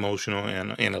emotional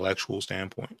and intellectual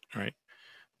standpoint, right?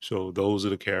 So those are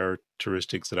the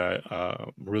characteristics that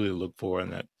I really look for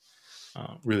and that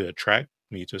really attract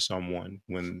me to someone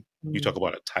when you talk Mm.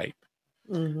 about a type.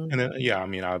 Mhm. And then, yeah, I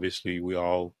mean, obviously,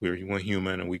 we're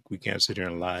human, and we can't sit here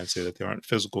and lie and say that there aren't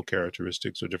physical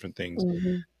characteristics or different things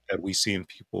Mhm. that we see in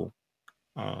people.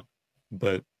 Uh,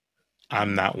 but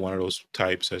I'm not one of those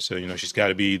types that say, she's got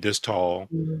to be this tall,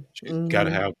 Mhm. she's got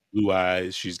to Mhm. have blue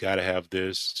eyes, she's got to have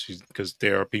this. She's because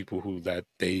there are people who that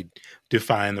they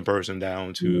define the person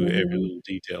down to every Mhm. little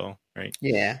detail, right?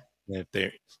 Yeah. And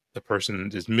if the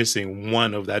person is missing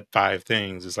one of that five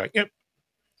things, it's like, yep,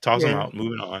 toss them Yeah. out,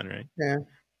 moving on, right? Yeah.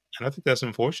 And I think that's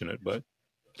unfortunate, but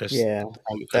that's Yeah.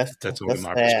 that's only That's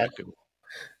my sad. perspective.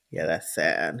 Yeah, that's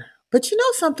sad. But you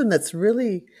know something that's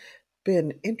really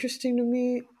been interesting to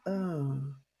me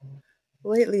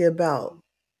lately about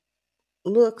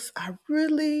looks? I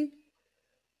really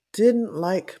didn't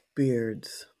like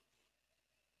beards.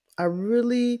 I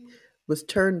really was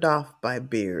turned off by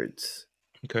beards.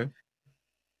 Okay.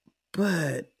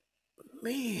 But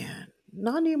man,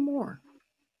 not anymore.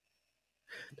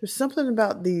 There's something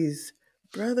about these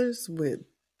brothers with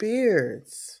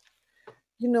beards.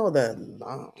 You know the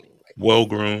long, like Well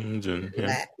groomed and yeah.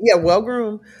 black, yeah, well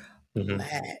groomed Hmm.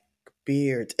 black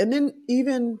beards, and then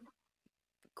even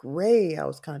gray. I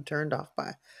was kind of turned off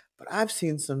by, but I've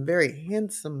seen some very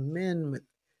handsome men with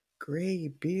gray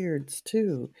beards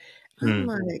too. I'm Mm.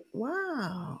 like,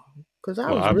 wow, because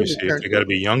I Well, was really obviously, if turned. they got to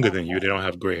be younger than you, they don't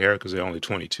have gray hair because they're only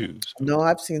 22. So No,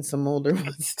 I've seen some older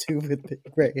ones too with the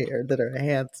gray hair that are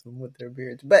handsome with their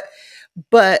beards. But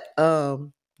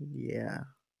yeah,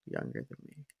 younger than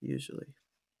me usually.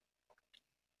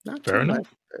 Not fair too much,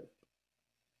 enough. but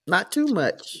not too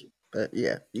much, but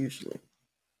yeah, usually.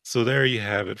 So there you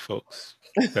have it, folks.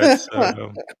 That's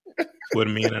what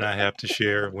Amin and I have to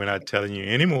share. We're not telling you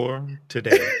anymore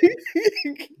today.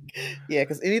 Yeah,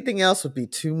 because anything else would be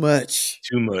too much.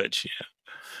 Too much.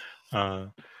 Yeah.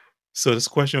 So this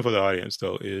question for the audience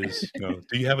though is,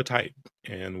 do you have a type?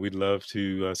 And we'd love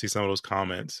to see some of those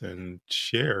comments and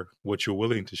share what you're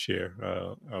willing to share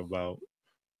about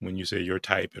when you say your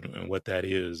type and what that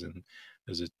is. And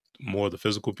is it more the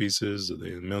physical pieces or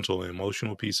the mental and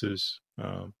emotional pieces?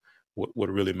 What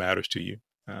really matters to you?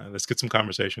 Let's get some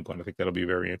conversation going. I think that'll be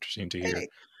very interesting to hear Hey,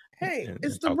 hey,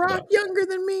 is and The talk Rock about. younger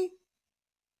than me?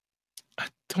 I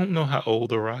don't know how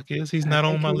old The Rock is. He's I not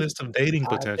on think my he's. list of dating I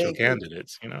potential think he.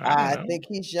 candidates. I don't I know. think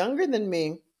he's younger than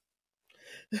me.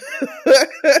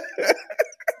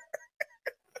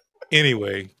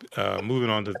 Anyway, moving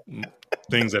on to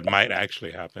things that might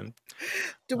actually happen.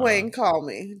 Uh, Dwayne, call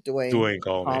me. Dwayne, Dwayne,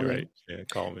 call me, call me. right? Yeah,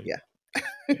 call me. Yeah.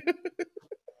 Yeah,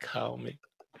 call me.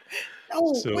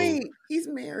 Oh, So, wait, he's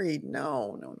married.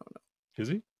 No, no, no, no. is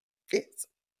he? It's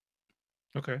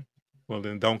Okay. Well,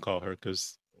 then don't call her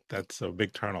because that's a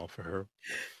big turnoff for her.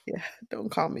 yeah. Don't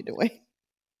call me Dwayne.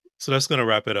 So that's going to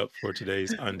wrap it up for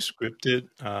today's Unscripted.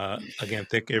 Again,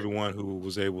 thank everyone who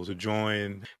was able to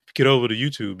join. Get over to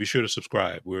YouTube. Be sure to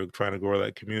subscribe. We're trying to grow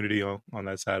that community on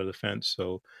that side of the fence.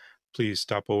 So please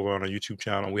stop over on our YouTube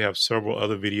channel. We have several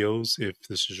other videos. If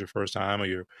this is your first time or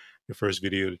your first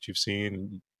video that you've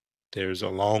seen, there's a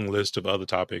long list of other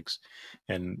topics.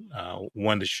 And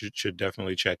one that you should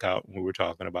definitely check out when we're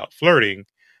talking about flirting.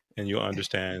 And you'll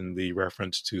understand the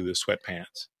reference to the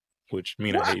sweatpants, which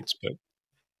Mina What? hates, but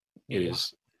it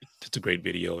is. It's a great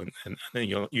video, and then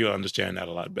you'll understand that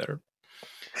a lot better.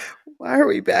 Why are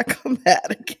we back on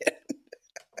that again?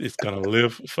 It's gonna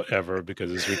live forever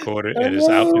because it's recorded and it's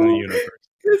out in the universe.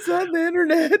 It's on the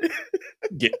internet.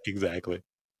 Yeah, exactly.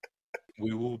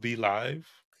 We will be live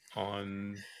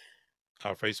on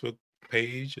our Facebook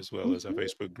page as well as our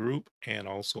Facebook group, and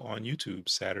also on YouTube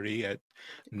Saturday at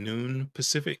noon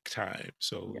Pacific time.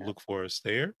 So look for us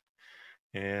there.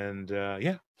 And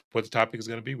yeah, what the topic is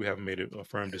going to be, we haven't made a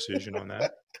firm decision on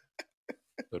that,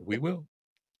 but we will,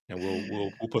 and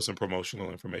we'll put some promotional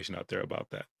information out there about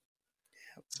that.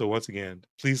 So once again,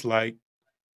 please like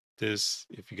this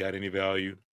if you got any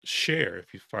value. Share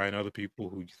if you find other people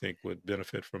who you think would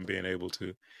benefit from being able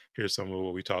to hear some of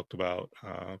what we talked about.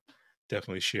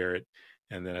 Definitely share it.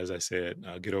 And then, as I said,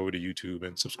 get over to YouTube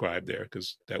and subscribe there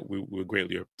because that we will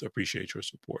greatly appreciate your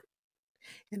support.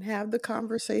 And have the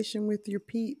conversation with your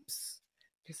peeps.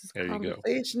 This is there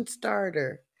conversation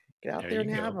starter. Get out there and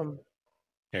have them.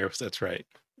 Yes, that's right.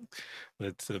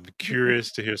 Let's be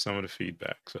curious to hear some of the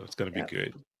feedback. So it's going to be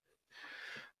good.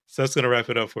 So that's going to wrap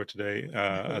it up for today.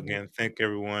 Again, thank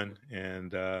everyone.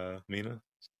 And Mina,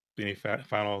 any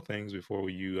final things before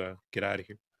you get out of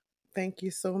here? Thank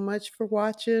you so much for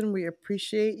watching. We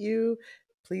appreciate you.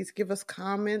 Please give us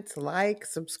comments, like,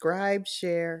 subscribe,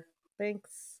 share.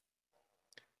 Thanks.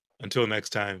 Until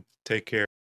next time, take care.